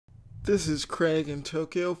This is Craig in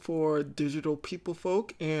Tokyo for Digital People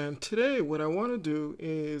Folk, and today what I want to do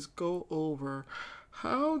is go over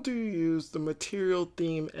how do you use the Material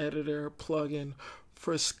Theme Editor plugin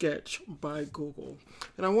for Sketch by Google.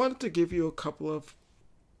 And I wanted to give you a couple of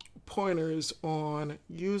pointers on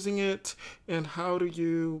using it and how do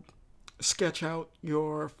you sketch out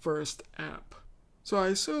your first app. So I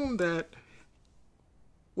assume that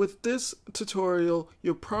with this tutorial,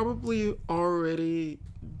 you're probably already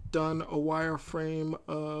done a wireframe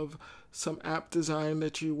of some app design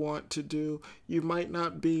that you want to do. You might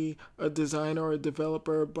not be a designer or a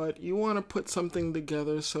developer, but you want to put something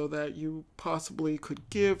together so that you possibly could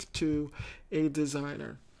give to a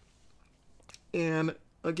designer. And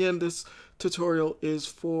again, this tutorial is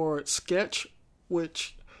for Sketch,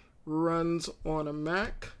 which runs on a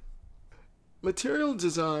Mac. Material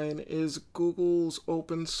Design is Google's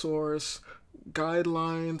open source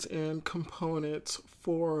guidelines and components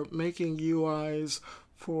for making UIs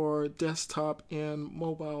for desktop and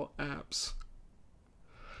mobile apps.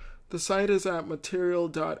 The site is at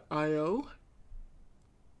material.io,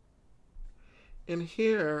 and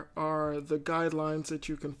here are the guidelines that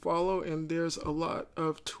you can follow, and there's a lot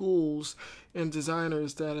of tools and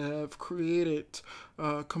designers that have created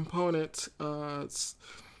components,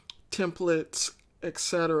 templates,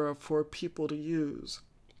 etc. for people to use.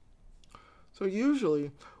 So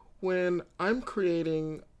usually when I'm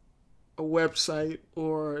creating a website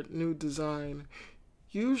or new design,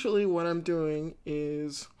 usually what I'm doing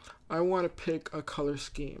is I want to pick a color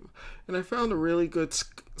scheme. And I found a really good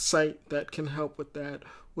site that can help with that,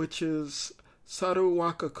 which is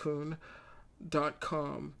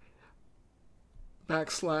saruwakakun.com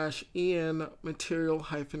 /en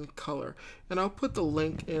material-color. And I'll put the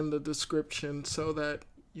link in the description so that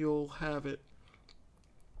you'll have it.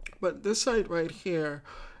 But this site right here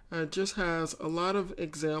just has a lot of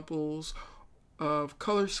examples of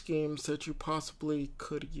color schemes that you possibly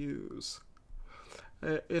could use.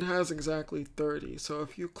 It has exactly 30. So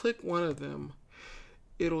if you click one of them,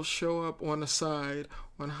 it'll show up on the side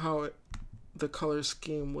on how the color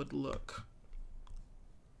scheme would look.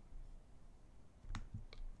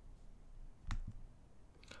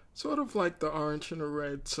 Sort of like the orange and the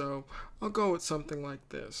red, so I'll go with something like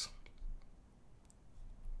this.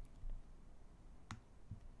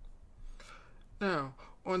 Now,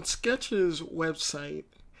 on Sketch's website,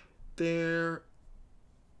 there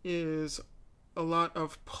is a lot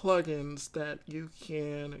of plugins that you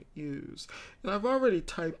can use. And I've already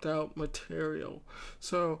typed out material.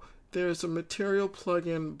 So there's a material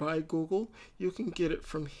plugin by Google. You can get it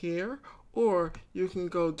from here, or you can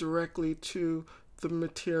go directly to the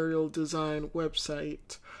Material Design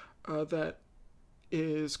website that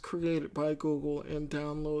is created by Google and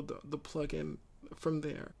download the plugin from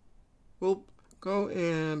there. We'll go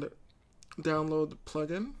and download the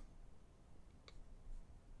plugin.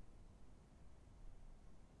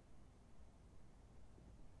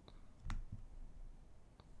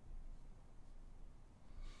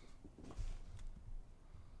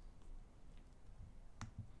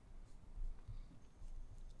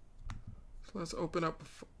 So let's open up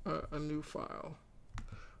a new file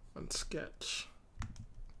on Sketch.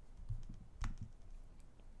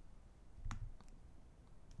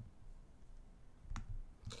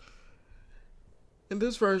 In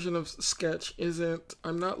this version of Sketch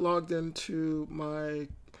I'm not logged into my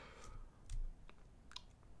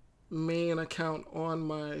main account on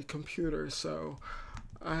my computer, so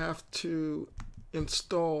I have to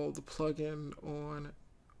install the plugin on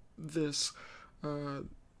this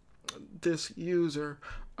this user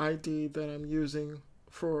ID that I'm using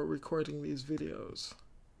for recording these videos.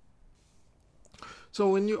 So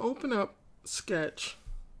when you open up Sketch,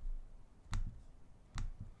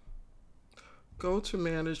 go to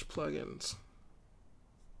Manage Plugins,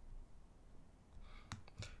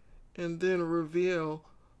 and then reveal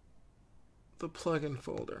the plugin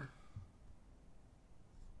folder.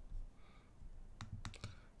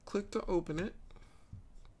 Click to open it.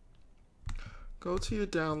 Go to your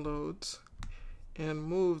downloads and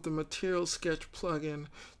move the Material Sketch plugin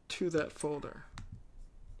to that folder.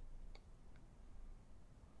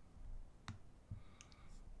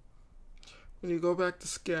 When you go back to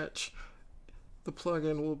Sketch, the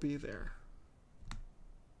plugin will be there.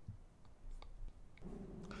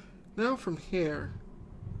 Now from here,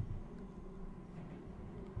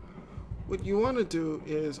 what you want to do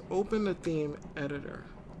is open the theme editor.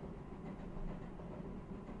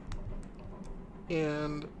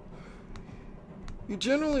 And you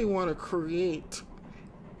generally want to create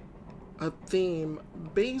a theme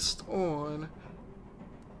based on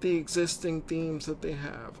the existing themes that they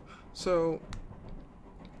have. So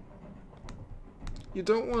you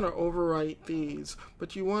don't want to overwrite these,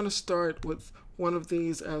 but you want to start with one of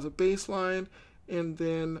these as a baseline and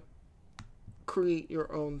then create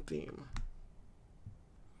your own theme.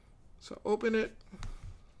 So open it.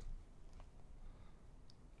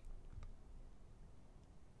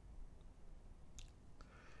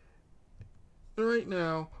 And right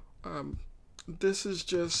now, this is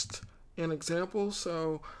just an example,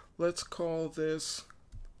 so let's call this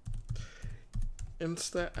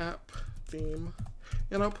Insta App theme,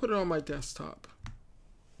 and I'll put it on my desktop.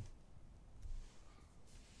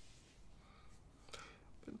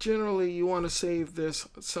 Generally, you want to save this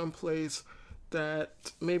someplace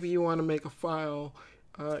that maybe you want to make a file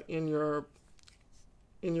in your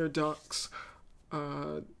docs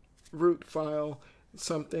root file,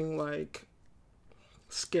 something like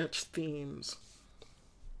sketch themes.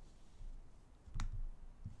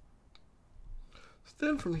 So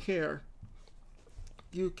then from here,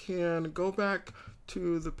 you can go back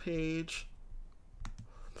to the page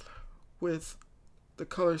with the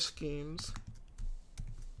color schemes,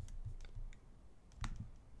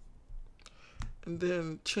 and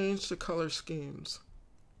then change the color schemes.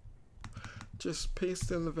 Just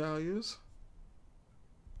paste in the values.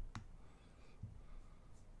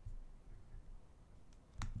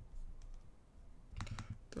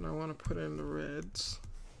 Then I want to put in the reds.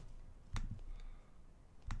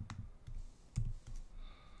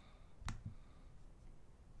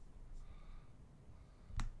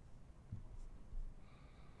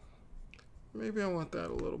 Maybe I want that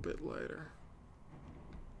a little bit lighter.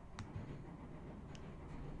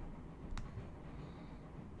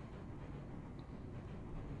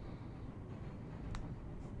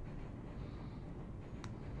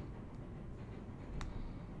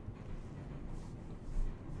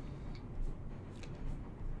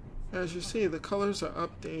 As you see, the colors are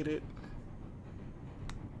updated.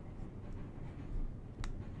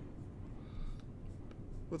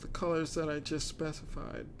 With the colors that I just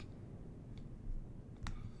specified.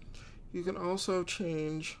 You can also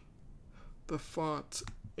change the fonts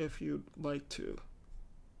if you'd like to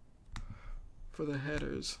for the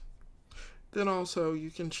headers. Then also you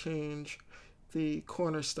can change the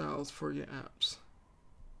corner styles for your apps.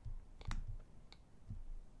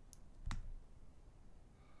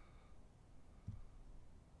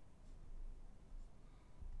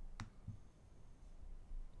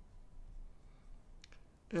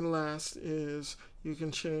 And last is you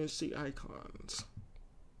can change the icons.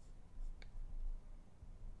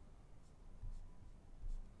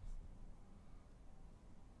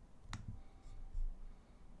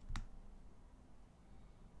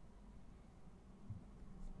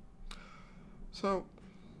 So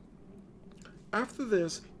after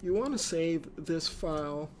this, you want to save this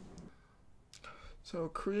file. So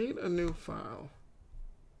create a new file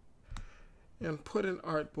and put an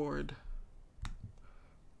artboard.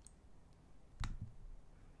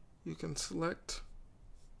 You can select,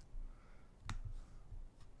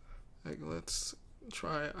 like, let's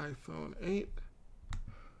try iPhone 8,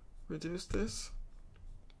 reduce this.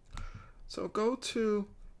 So go to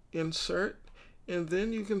Insert, and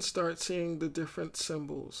then you can start seeing the different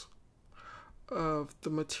symbols of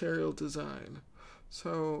the material design.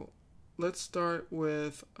 So let's start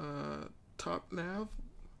with top nav.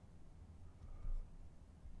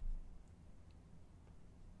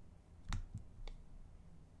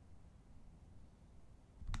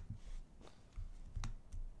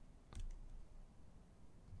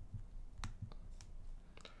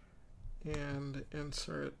 And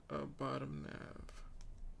insert a bottom nav.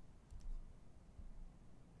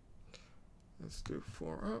 Let's do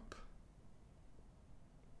 4 up.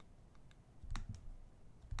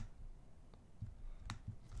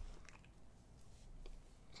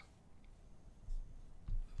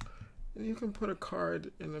 And you can put a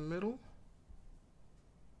card in the middle.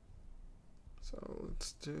 So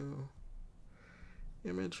let's do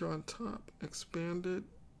image on top, expanded,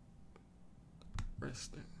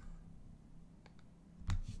 resting.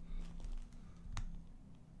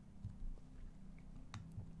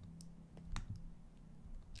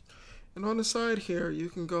 And on the side here, you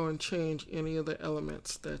can go and change any of the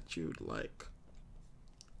elements that you'd like.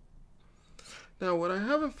 Now, what I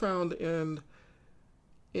haven't found in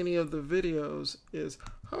any of the videos is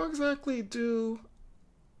how exactly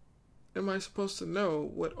am I supposed to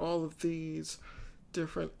know what all of these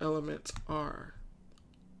different elements are?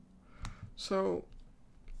 So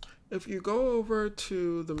if you go over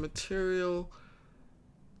to the material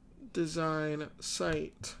design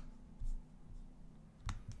site,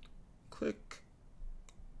 click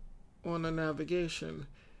on the navigation,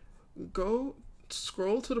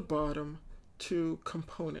 scroll to the bottom to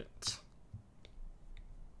components.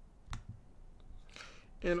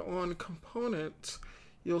 And on components,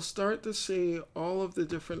 you'll start to see all of the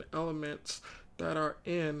different elements that are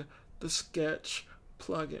in the Sketch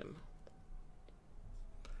plugin.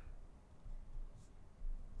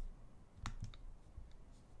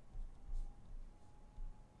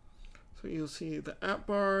 So you'll see the app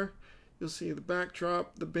bar, you'll see the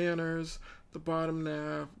backdrop, the banners, the bottom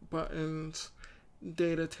nav, buttons,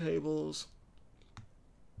 data tables.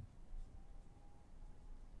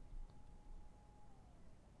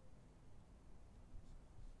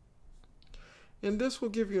 And this will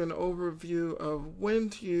give you an overview of when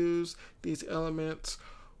to use these elements,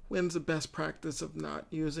 when's the best practice of not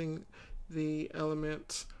using the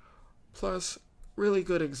elements, plus really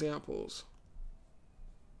good examples.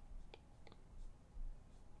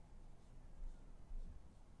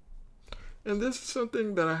 And this is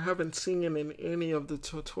something that I haven't seen in any of the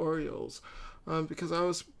tutorials because I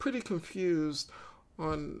was pretty confused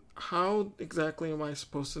on how exactly am I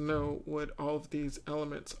supposed to know what all of these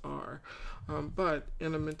elements are. But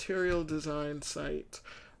in a material design site,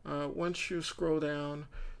 once you scroll down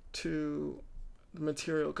to the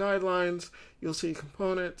material guidelines, you'll see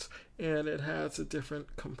components, and it has the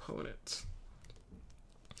different components.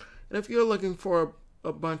 And if you're looking for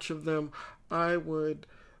a bunch of them, I would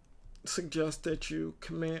suggest that you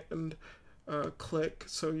command click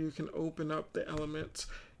so you can open up the elements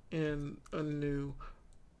in a new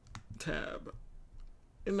tab,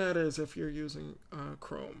 and that is if you're using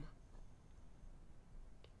Chrome.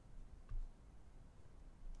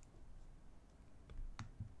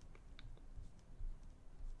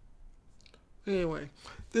 Anyway,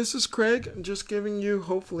 this is Craig, just giving you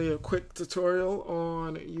hopefully a quick tutorial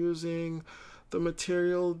on using the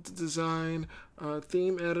Material Design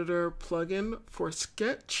Theme Editor plugin for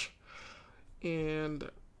Sketch. And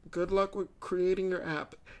good luck with creating your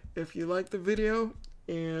app. If you like the video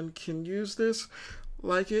and can use this,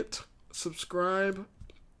 like it, subscribe,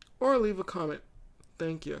 or leave a comment.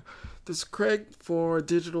 Thank you. This is Craig for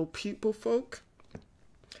Digital People Folk.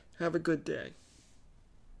 Have a good day.